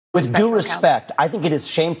With due respect, I think it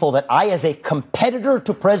is shameful that I, as a competitor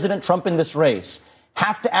to President Trump in this race,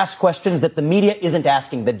 have to ask questions that the media isn't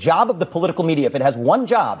asking. The job of the political media, if it has one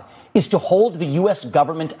job, is to hold the U.S.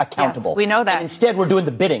 government accountable. Yes, we know that. And instead, we're doing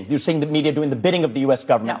the bidding. You're seeing the media doing the bidding of the U.S.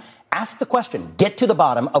 government. No. Ask the question. Get to the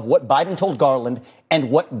bottom of what Biden told Garland and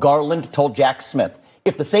what Garland told Jack Smith.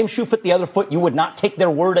 If the same shoe fit the other foot, you would not take their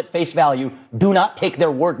word at face value. Do not take their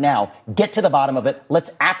word now. Get to the bottom of it. Let's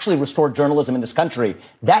actually restore journalism in this country.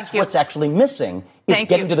 That's what's actually missing, is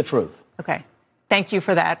getting to the truth. Okay. Thank you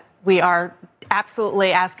for that. We are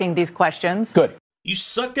absolutely asking these questions. Good. You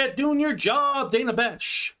suck at doing your job, Dana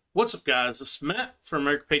Bash. What's up, guys? This is Matt from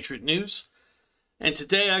American Patriot News. And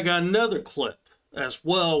today I got another clip as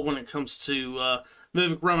well when it comes to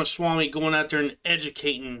Vivek Ramaswamy going out there and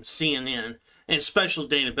educating CNN, and especially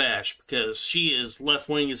Dana Bash, because she is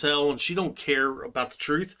left-wing as hell and she don't care about the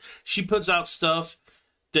truth. She puts out stuff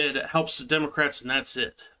that helps the Democrats, and that's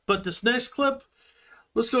it. But this next clip,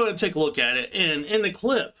 let's go ahead and take a look at it. And in the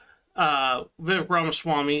clip, Vivek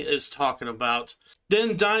Ramaswamy is talking about the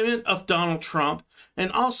indictment of Donald Trump, and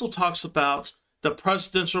also talks about the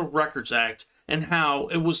Presidential Records Act and how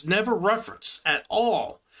it was never referenced at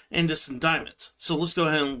all in this indictment. So let's go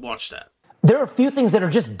ahead and watch that. There are a few things that are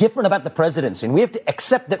just different about the presidency, and we have to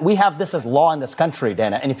accept that we have this as law in this country,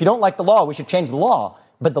 Dana. And if you don't like the law, we should change the law.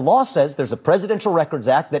 But the law says there's a Presidential Records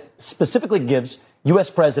Act that specifically gives U.S.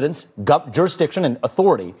 presidents jurisdiction and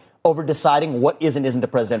authority over deciding what is and isn't a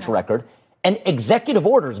presidential record. And executive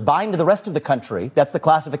orders bind the rest of the country. That's the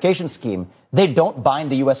classification scheme. They don't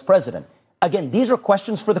bind the U.S. president. Again, these are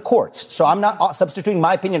questions for the courts. So I'm not substituting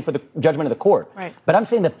my opinion for the judgment of the court. Right. But I'm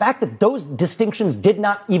saying the fact that those distinctions did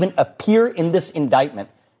not even appear in this indictment,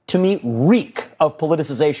 to me, reek of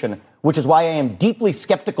politicization, which is why I am deeply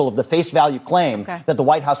skeptical of the face value claim that the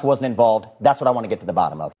White House wasn't involved. That's what I want to get to the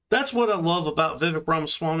bottom of. That's what I love about Vivek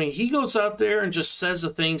Ramaswamy. He goes out there and just says the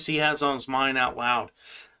things he has on his mind out loud.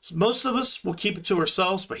 So most of us will keep it to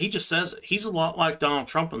ourselves, but he just says it. He's a lot like Donald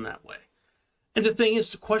Trump in that way. And the thing is,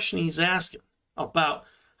 the question he's asking about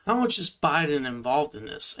how much is Biden involved in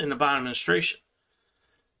this, in the Biden administration?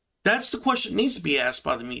 That's the question that needs to be asked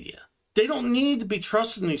by the media. They don't need to be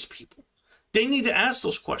trusting these people. They need to ask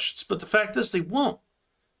those questions. But the fact is they won't,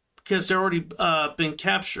 because they're already been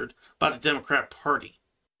captured by the Democrat Party.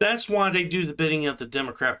 That's why they do the bidding of the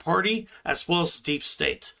Democrat Party as well as the deep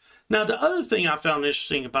state. Now, the other thing I found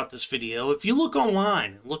interesting about this video, if you look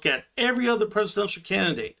online and look at every other presidential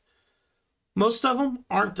candidate, most of them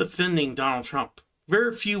aren't defending Donald Trump.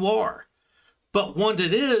 Very few are. But one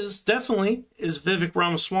that is, definitely, is Vivek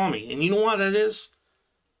Ramaswamy. And you know why that is?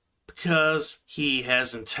 Because he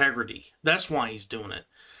has integrity. That's why he's doing it.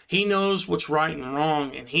 He knows what's right and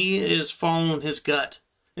wrong, and he is following his gut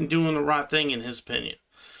and doing the right thing in his opinion.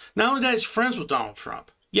 Not only that, he's friends with Donald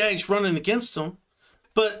Trump. Yeah, he's running against him,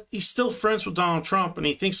 but he's still friends with Donald Trump, and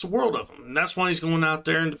he thinks the world of him. And that's why he's going out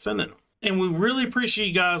there and defending him. And we really appreciate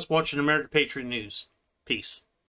you guys watching American Patriot News. Peace.